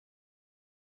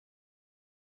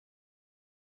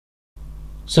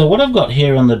So what I've got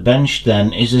here on the bench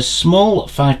then is a small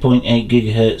 5.8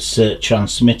 gigahertz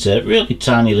transmitter, really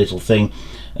tiny little thing.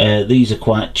 These are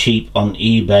quite cheap on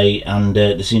eBay, and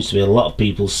there seems to be a lot of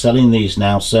people selling these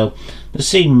now, so they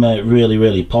seem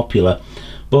really popular.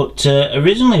 But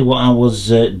originally what I was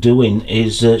doing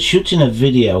is shooting a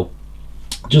video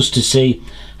just to see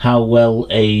how well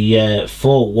a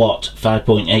 4 watt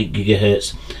 5.8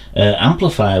 gigahertz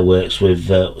amplifier works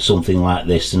with something like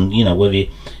this, and you know, whether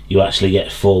you actually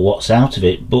get 4 watts out of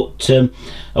it. But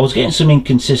I was getting some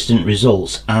inconsistent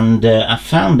results, and I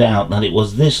found out that it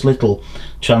was this little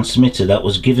transmitter that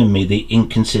was giving me the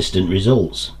inconsistent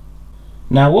results.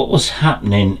 Now what was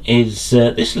happening is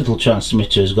this little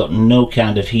transmitter has got no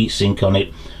kind of heatsink on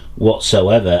it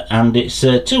whatsoever, and it's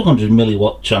a 200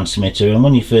 milliwatt transmitter, and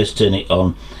when you first turn it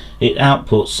on it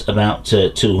outputs about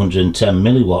 210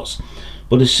 milliwatts.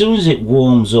 But as soon as it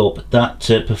warms up, that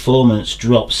performance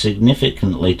drops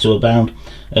significantly to about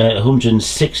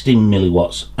 160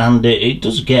 milliwatts, and it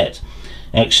does get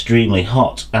extremely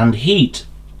hot. And heat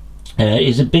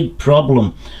is a big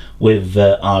problem with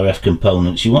RF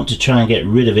components. You want to try and get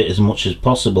rid of it as much as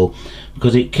possible,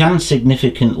 because it can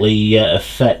significantly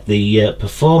affect the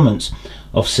performance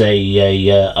of, say,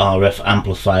 a RF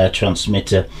amplifier,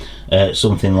 transmitter,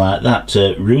 something like that.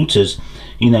 Routers,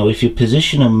 you know, if you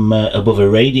position them above a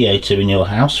radiator in your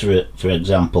house, for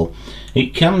example,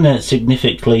 it can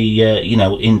significantly you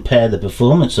know, impair the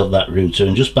performance of that router.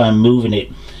 And just by moving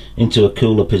it into a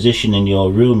cooler position in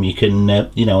your room, you can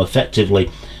you know,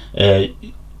 effectively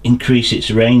increase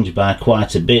its range by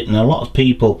quite a bit. And a lot of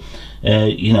people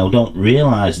you know, don't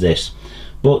realize this.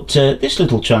 But this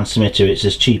little transmitter, it's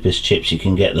as cheap as chips. You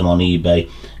can get them on eBay.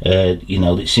 You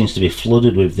know, it seems to be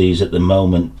flooded with these at the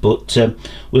moment. But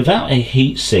without a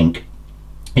heatsink,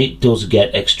 it does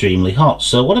get extremely hot.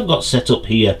 So what I've got set up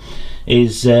here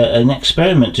is an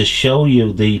experiment to show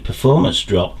you the performance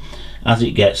drop as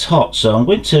it gets hot. So I'm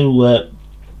going to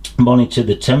monitor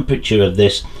the temperature of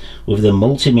this with the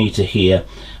multimeter here.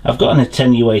 I've got an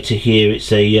attenuator here.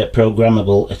 It's a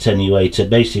programmable attenuator.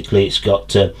 Basically it's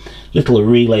got little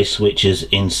relay switches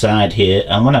inside here,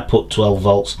 and when I put 12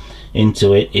 volts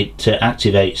into it, it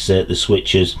activates the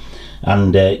switches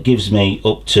and gives me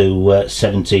up to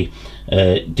 70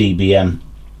 dBm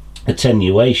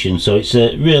attenuation. So it's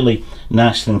a really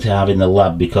nice thing to have in the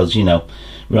lab, because, you know,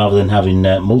 rather than having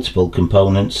multiple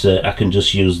components, I can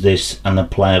just use this and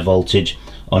apply a voltage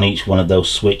on each one of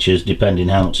those switches depending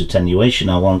how much attenuation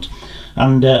I want.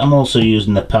 And I'm also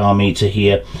using the power meter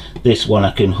here. This one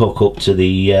I can hook up to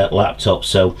the laptop,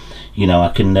 so you know, I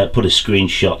can put a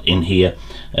screenshot in here,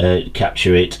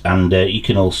 capture it, and you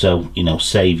can also, you know,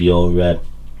 save your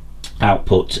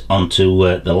output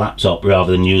onto the laptop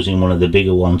rather than using one of the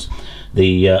bigger ones,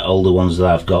 the older ones that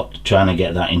I've got, trying to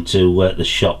get that into the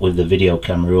shot with the video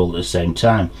camera all at the same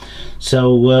time.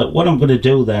 So what I'm going to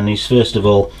do then is, first of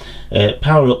all,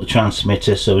 power up the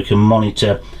transmitter so we can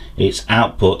monitor its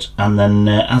output, and then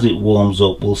as it warms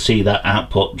up we'll see that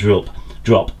output drop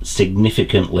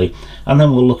significantly, and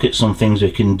then we'll look at some things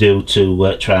we can do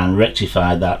to try and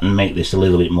rectify that and make this a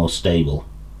little bit more stable.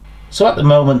 So at the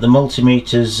moment the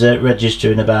multimeter's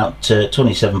registering about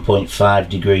 27.5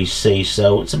 degrees C,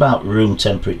 so it's about room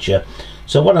temperature.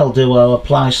 So what I'll do, I'll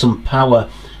apply some power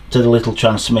to the little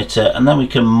transmitter, and then we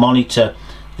can monitor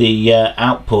the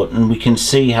output, and we can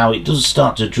see how it does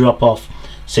start to drop off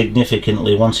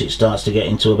significantly once it starts to get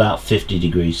into about 50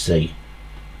 degrees C.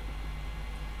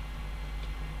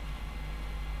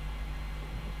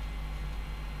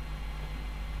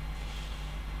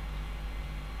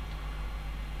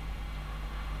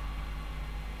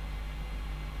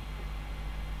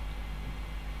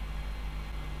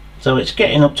 So it's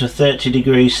getting up to 30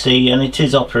 degrees C, and it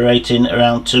is operating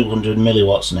around 200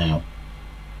 milliwatts now.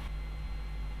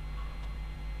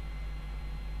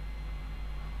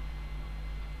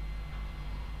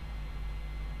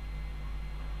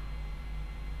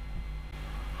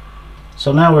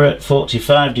 So now we're at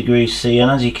 45 degrees C, and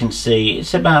as you can see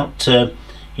it's about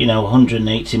you know,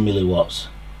 180 milliwatts.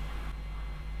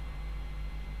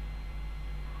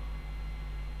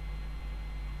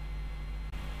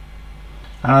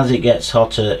 And as it gets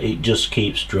hotter it just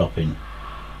keeps dropping.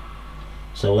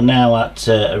 So we're now at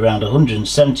around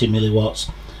 170 milliwatts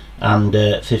and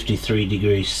 53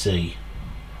 degrees C.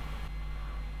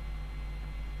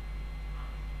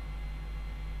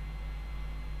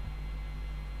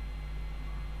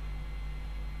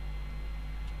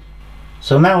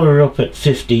 So now we're up at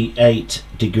 58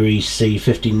 degrees C,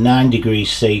 59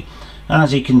 degrees C, and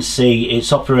as you can see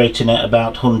it's operating at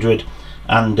about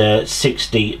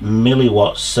 160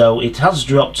 milliwatts, so it has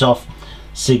dropped off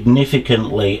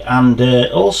significantly. And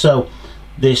also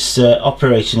this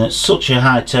operating at such a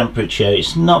high temperature,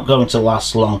 it's not going to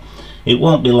last long. It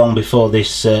won't be long before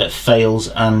this fails,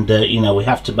 and you know, we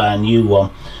have to buy a new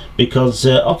one, because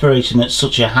operating at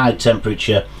such a high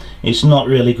temperature, it's not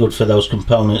really good for those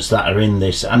components that are in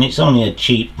this, and it's only a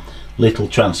cheap little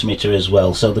transmitter as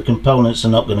well, so the components are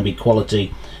not going to be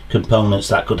quality components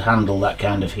that could handle that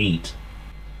kind of heat.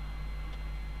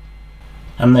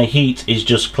 And the heat is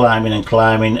just climbing and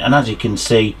climbing, and as you can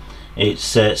see,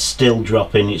 it's still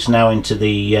dropping. It's now into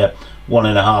the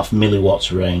 1.5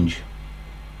 milliwatts range.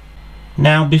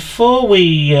 Now, before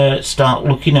we start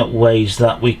looking at ways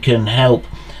that we can help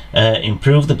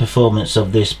improve the performance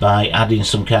of this by adding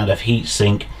some kind of heat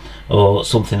sink or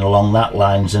something along that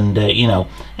lines, and you know,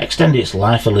 extend its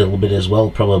life a little bit as well,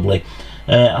 probably,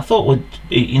 I thought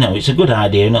you know, it's a good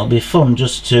idea, and it'll be fun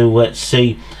just to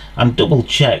see and double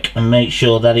check and make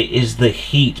sure that it is the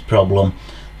heat problem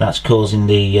that's causing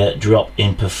the drop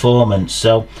in performance.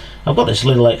 So I've got this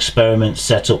little experiment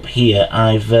set up here.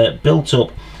 I've built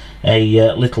up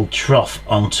a little trough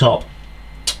on top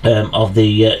of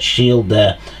the shield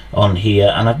there on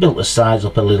here, and I've built the sides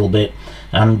up a little bit,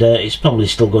 and it's probably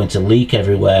still going to leak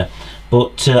everywhere,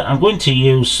 but I'm going to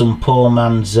use some poor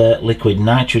man's liquid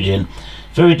nitrogen.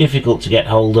 Very difficult to get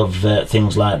hold of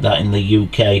things like that in the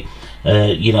UK.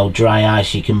 You know, dry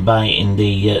ice, you can buy it in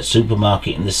the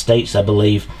supermarket in the States, I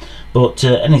believe, but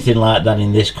anything like that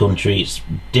in this country, it's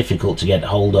difficult to get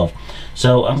hold of.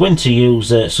 So I'm going to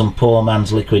use some poor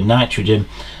man's liquid nitrogen.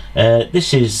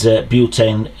 This is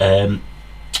butane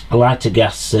lighter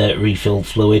gas refilled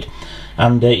fluid,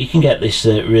 and you can get this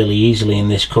really easily in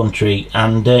this country,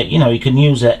 and you know, you can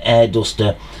use an air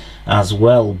duster as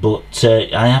well, but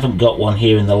I haven't got one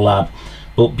here in the lab.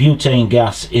 But butane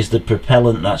gas is the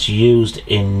propellant that's used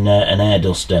in an air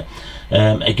duster.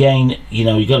 Again, you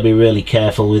know, you've got to be really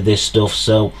careful with this stuff,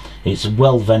 so it's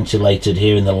well ventilated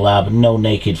here in the lab, no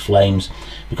naked flames,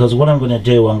 because what I'm going to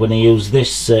do, I'm going to use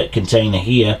this container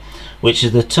here, which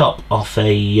is the top of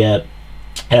a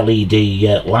LED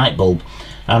light bulb,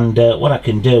 and what I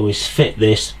can do is fit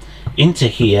this into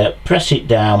here, press it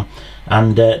down,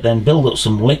 and then build up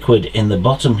some liquid in the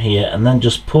bottom here, and then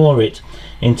just pour it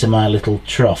into my little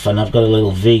trough. And I've got a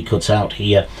little V cut out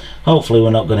here. Hopefully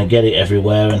we're not going to get it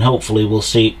everywhere, and hopefully we'll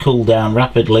see it cool down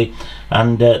rapidly,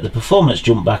 and the performance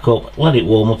jump back up, let it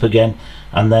warm up again,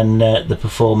 and then the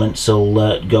performance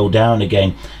will go down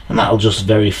again, and that'll just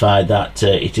verify that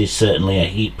it is certainly a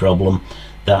heat problem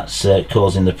that's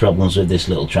causing the problems with this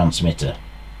little transmitter.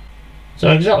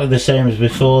 So exactly the same as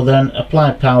before then,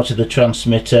 apply power to the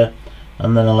transmitter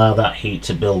and then allow that heat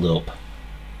to build up.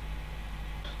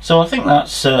 So I think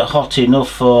that's hot enough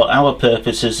for our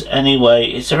purposes anyway.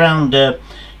 It's around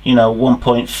you know,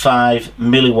 1.5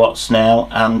 milliwatts now,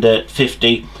 and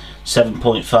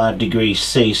 57.5 degrees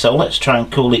C. So let's try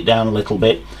and cool it down a little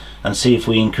bit and see if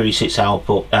we increase its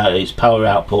output, its power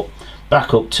output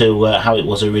back up to how it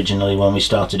was originally when we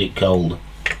started it cold.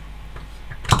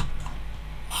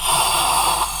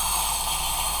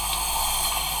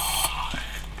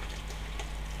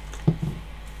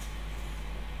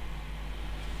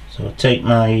 So I'll take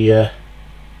my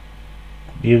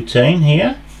butane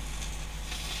here,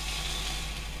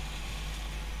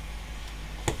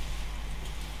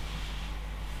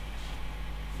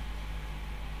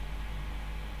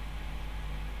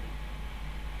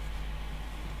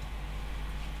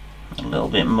 a little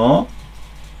bit more.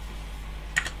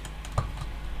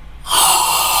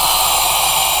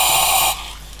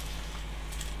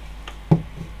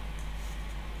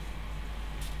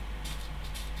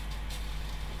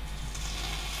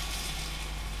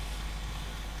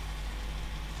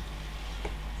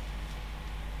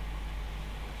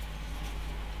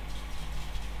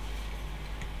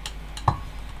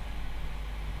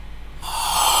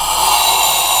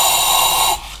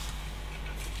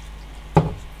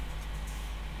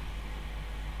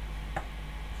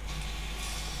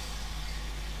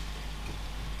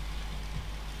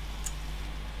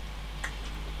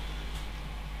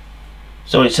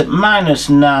 So it's at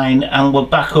 -9, and we're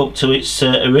back up to its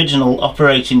original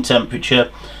operating temperature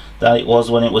that it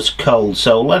was when it was cold.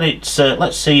 So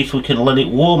let's see if we can let it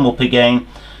warm up again,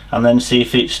 and then see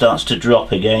if it starts to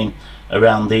drop again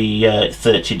around the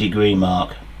 30 degree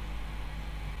mark.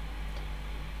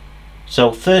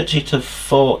 So 30 to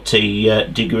 40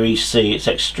 degrees C, it's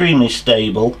extremely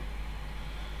stable.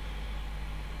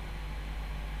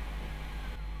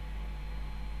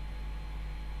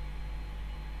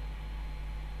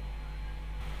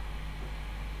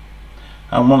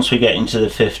 And once we get into the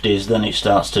 50s, then it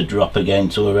starts to drop again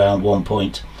to around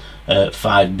 1.5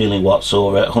 5 milliwatts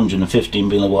or 115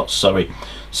 milliwatts, sorry.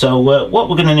 So what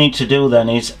we're going to need to do then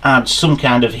is add some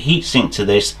kind of heatsink to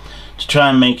this to try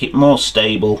and make it more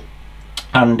stable,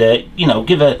 and you know,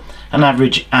 give an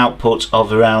average output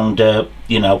of around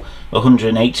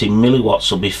 180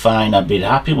 milliwatts will be fine. I'd be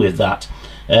happy with that.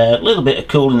 A little bit of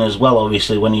cooling as well,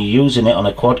 obviously, when you're using it on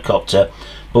a quadcopter,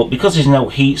 but because there's no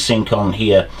heatsink on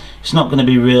here, it's not going to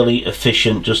be really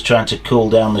efficient just trying to cool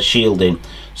down the shielding.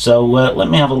 So let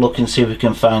me have a look and see if we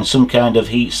can find some kind of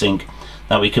heatsink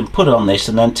that we can put on this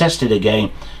and then test it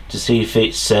again to see if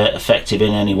it's effective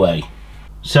in any way.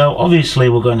 So obviously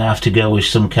we're going to have to go with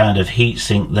some kind of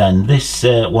heatsink then. This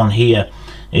one here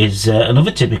is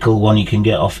another typical one you can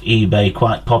get off eBay,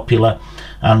 quite popular,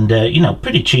 and you know,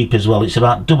 pretty cheap as well. It's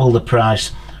about double the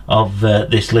price of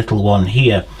this little one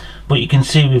here, but you can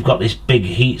see we've got this big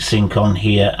heatsink on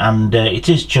here, and it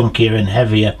is chunkier and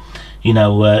heavier, you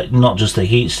know, not just the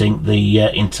heatsink, the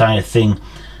entire thing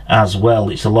as well.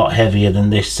 It's a lot heavier than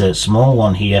this small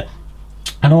one here.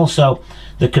 And also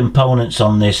the components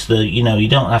on this, you know, you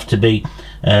don't have to be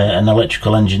an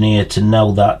electrical engineer to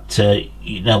know that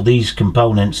you know, these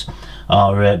components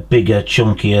are bigger,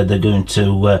 chunkier. They're going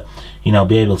to you know,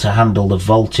 be able to handle the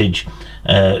voltage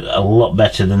a lot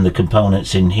better than the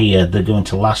components in here. They're going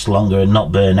to last longer and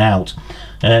not burn out,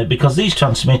 because these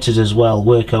transmitters as well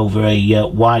work over a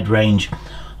wide range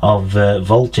of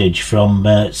voltage, from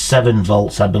 7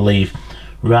 volts I believe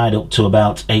right up to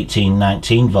about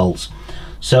 18-19 volts.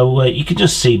 So you can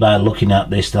just see by looking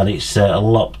at this that it's a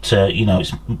lot you know,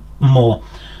 it's more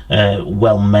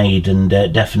well made, and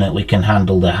definitely can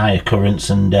handle the higher currents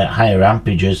and higher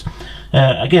amperages.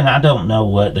 Again, I don't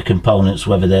know the components,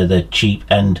 whether they're the cheap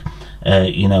end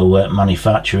you know,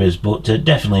 manufacturers, but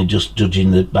definitely just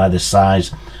judging by the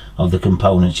size of the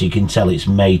components, you can tell it's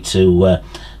made to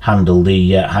handle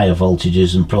the higher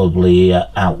voltages and probably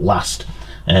outlast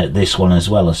this one as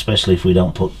well, especially if we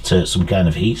don't put some kind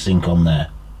of heatsink on there.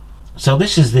 So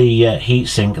this is the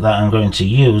heatsink that I'm going to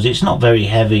use. It's not very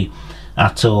heavy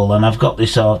at all, and I've got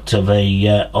this out of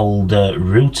a old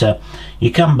router.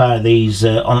 You can buy these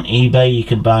on eBay. You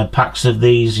can buy packs of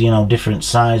these, you know, different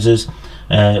sizes,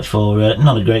 for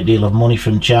not a great deal of money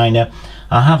from China.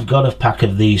 I have got a pack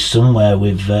of these somewhere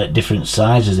with different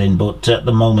sizes in, but at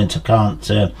the moment I can't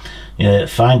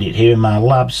find it here in my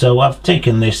lab, so I've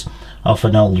taken this off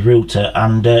an old router,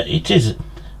 and it is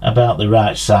about the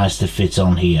right size to fit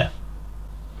on here.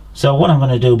 So what I'm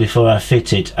going to do before I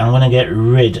fit it, I'm going to get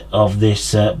rid of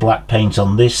this black paint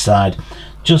on this side,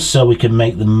 just so we can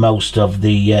make the most of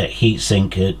the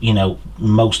heatsink, you know,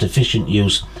 most efficient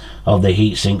use of the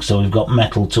heatsink, so we've got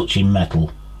metal touching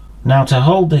metal. Now, to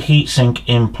hold the heatsink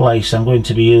in place, I'm going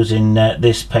to be using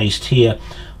this paste here,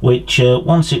 which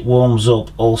once it warms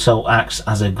up also acts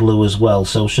as a glue as well,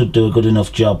 so should do a good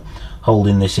enough job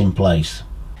holding this in place.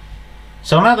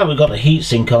 So now that we've got the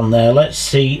heatsink on there, let's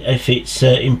see if it's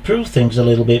improved things a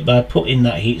little bit by putting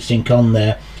that heatsink on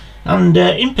there, and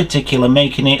in particular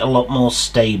making it a lot more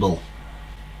stable.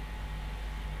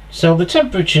 So the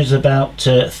temperature is about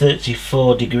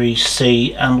 34 degrees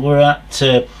C, and we're at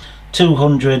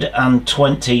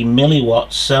 220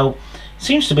 milliwatts, so it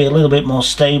seems to be a little bit more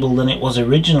stable than it was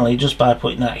originally just by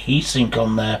putting that heatsink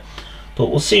on there. But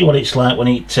we'll see what it's like when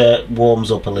it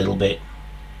warms up a little bit.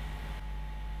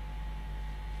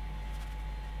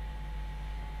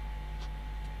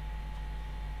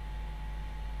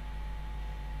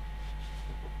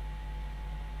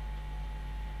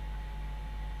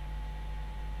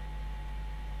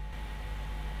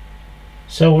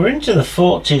 So we're into the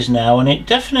 40s now, and it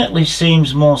definitely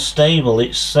seems more stable.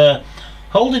 It's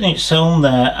holding its own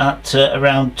there at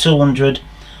around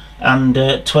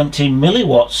 220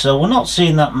 milliwatts, so we're not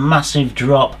seeing that massive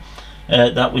drop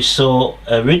that we saw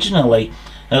originally,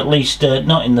 at least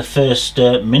not in the first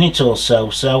minute or so.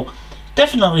 So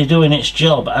definitely doing its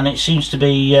job, and it seems to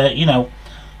be you know,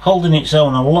 holding its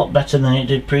own a lot better than it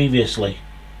did previously.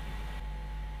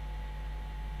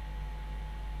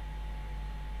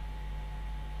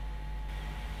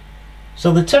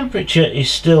 So the temperature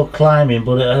is still climbing,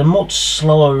 but at a much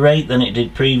slower rate than it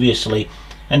did previously,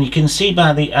 and you can see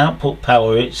by the output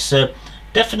power it's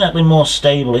definitely more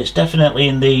stable. It's definitely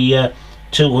in the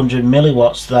 200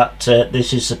 milliwatts that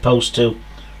this is supposed to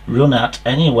run at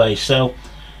anyway, so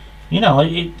you know,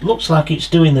 it looks like it's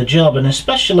doing the job. And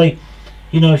especially,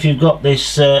 you know, if you've got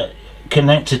this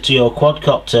connected to your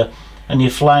quadcopter and you're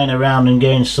flying around and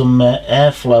getting some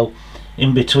airflow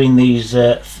in between these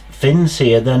fins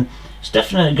here, then it's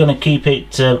definitely going to keep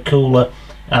it cooler,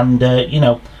 and you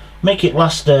know, make it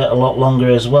last a lot longer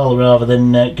as well, rather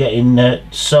than getting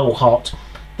so hot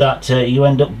that you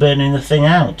end up burning the thing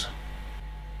out.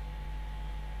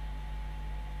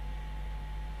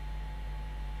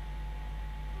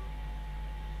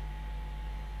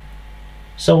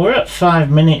 So we're at 5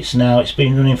 minutes now. It's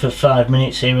been running for 5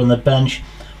 minutes here on the bench.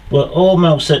 We're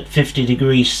almost at 50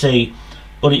 degrees C,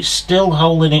 but it's still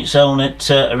holding its own at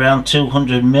around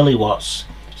 200 milliwatts.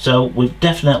 So we've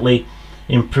definitely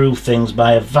improved things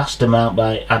by a vast amount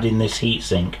by adding this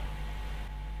heatsink.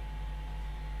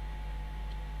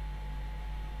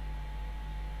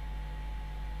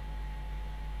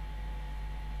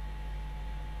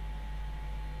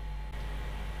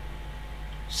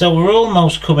 So we're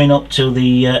almost coming up to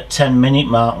the 10-minute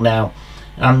mark now,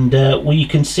 and you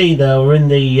can see there we're in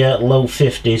the low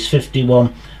 50s,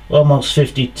 51, almost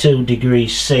 52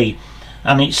 degrees C,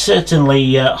 and it's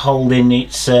certainly holding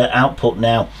its output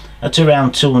now at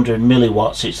around 200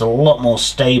 milliwatts. It's a lot more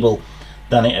stable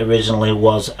than it originally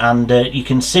was, and you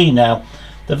can see now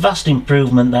the vast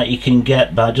improvement that you can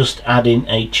get by just adding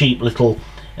a cheap little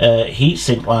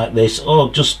heatsink like this,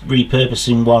 or just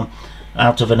repurposing one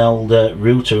out of an old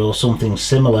router or something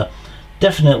similar.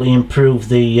 Definitely improve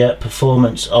the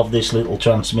performance of this little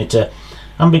transmitter,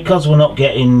 and because we're not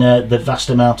getting the vast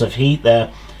amount of heat there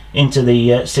into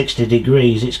the 60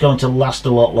 degrees, it's going to last a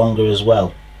lot longer as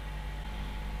well.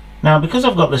 Now, because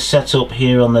I've got the setup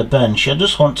here on the bench, I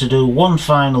just want to do one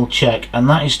final check, and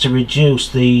that is to reduce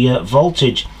the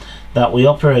voltage that we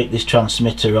operate this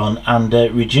transmitter on, and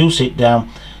reduce it down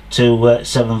to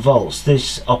 7 volts.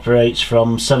 This operates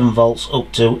from 7 volts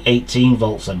up to 18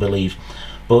 volts, I believe,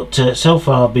 but so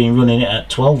far I've been running it at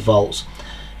 12 volts.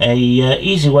 A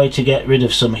easy way to get rid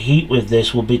of some heat with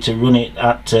this would be to run it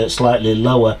at slightly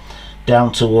lower,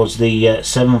 down towards the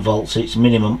 7 volts, its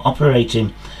minimum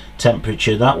operating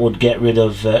temperature. That would get rid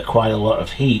of quite a lot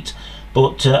of heat,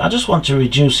 but I just want to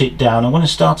reduce it down. I'm going to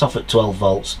start off at 12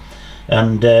 volts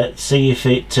and see if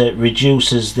it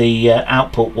reduces the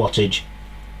output wattage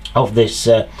of this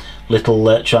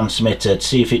little transmitter, to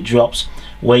see if it drops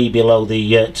way below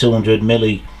the 200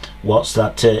 milliwatts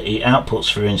that it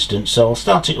outputs, for instance. So I'll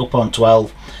start it up on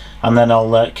 12, and then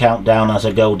I'll count down as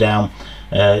I go down,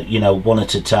 you know, one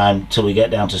at a time till we get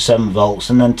down to 7 volts,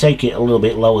 and then take it a little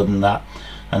bit lower than that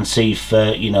and see if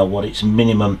you know, what its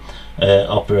minimum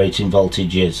operating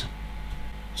voltage is.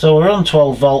 So we're on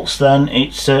 12 volts then.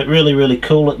 It's really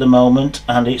cool at the moment,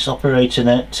 and it's operating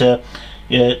at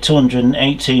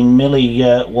 218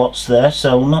 milliwatts there,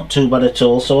 so not too bad at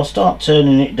all. So I'll start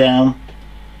turning it down.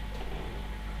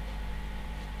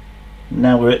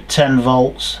 Now we're at 10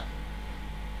 volts.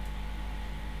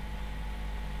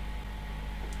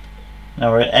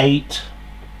 Now we're at 8.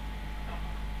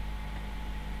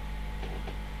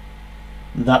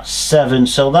 That's 7,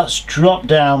 so that's dropped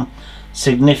down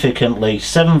significantly.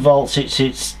 7 volts,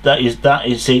 that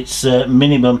is its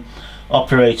minimum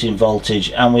operating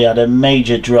voltage, and we had a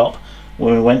major drop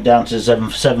when we went down to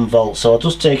 7 volts. So I'll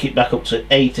just take it back up to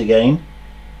 8 again,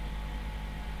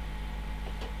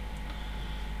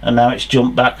 and now it's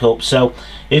jumped back up. So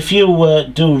if you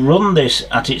do run this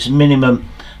at its minimum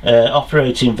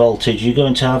operating voltage, you're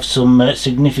going to have some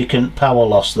significant power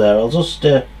loss there. I'll just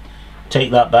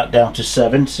take that back down to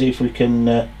 7, see if we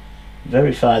can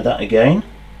verify that again.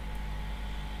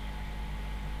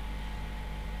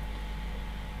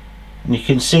 And you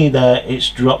can see there it's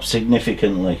dropped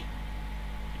significantly.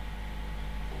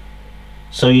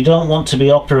 So you don't want to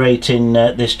be operating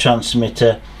this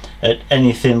transmitter at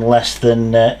anything less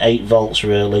than 8 volts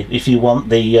really, if you want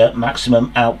the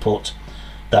maximum output,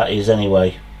 that is,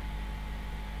 anyway.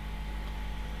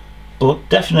 But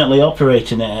definitely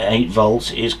operating it at 8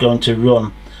 volts is going to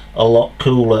run a lot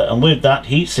cooler, and with that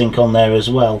heatsink on there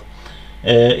as well,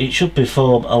 it should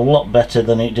perform a lot better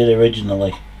than it did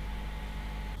originally.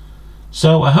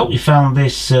 So I hope you found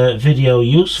this video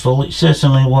useful. It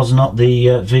certainly was not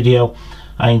the video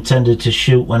I intended to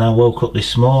shoot when I woke up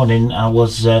this morning. I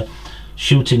was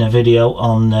shooting a video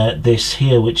on this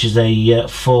here, which is a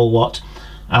 4 watt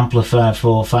amplifier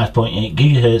for 5.8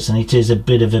 gigahertz, and it is a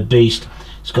bit of a beast.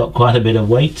 It's got quite a bit of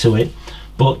weight to it,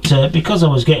 but because I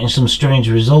was getting some strange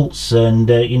results, and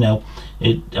you know,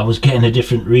 I was getting a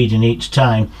different reading each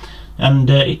time, and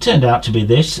it turned out to be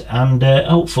this, and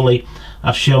hopefully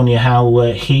I've shown you how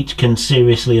heat can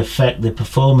seriously affect the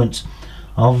performance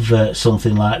of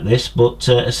something like this. But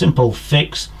a simple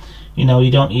fix, you know, you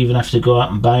don't even have to go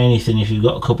out and buy anything if you've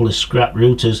got a couple of scrap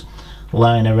routers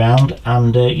lying around,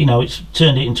 and you know, it's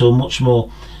turned it into a much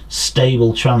more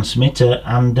stable transmitter.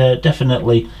 And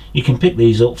definitely you can pick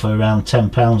these up for around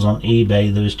 £10 on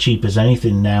eBay. They're as cheap as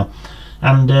anything now.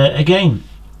 And again,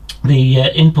 the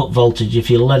input voltage, if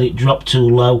you let it drop too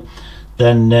low,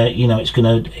 then you know, it's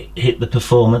going to hit the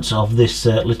performance of this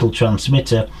little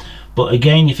transmitter. But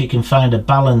again, if you can find a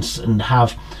balance and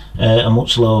have a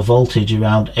much lower voltage,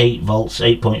 around 8 volts,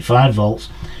 8.5 volts,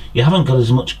 you haven't got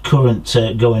as much current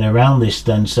going around this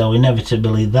then, so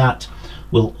inevitably that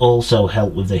will also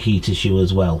help with the heat issue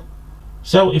as well.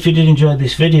 So if you did enjoy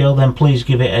this video, then please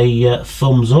give it a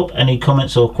thumbs up. Any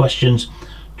comments or questions,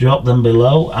 drop them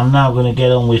below. I'm now going to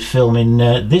get on with filming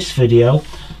this video,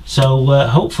 so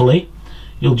hopefully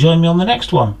you'll join me on the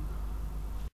next one.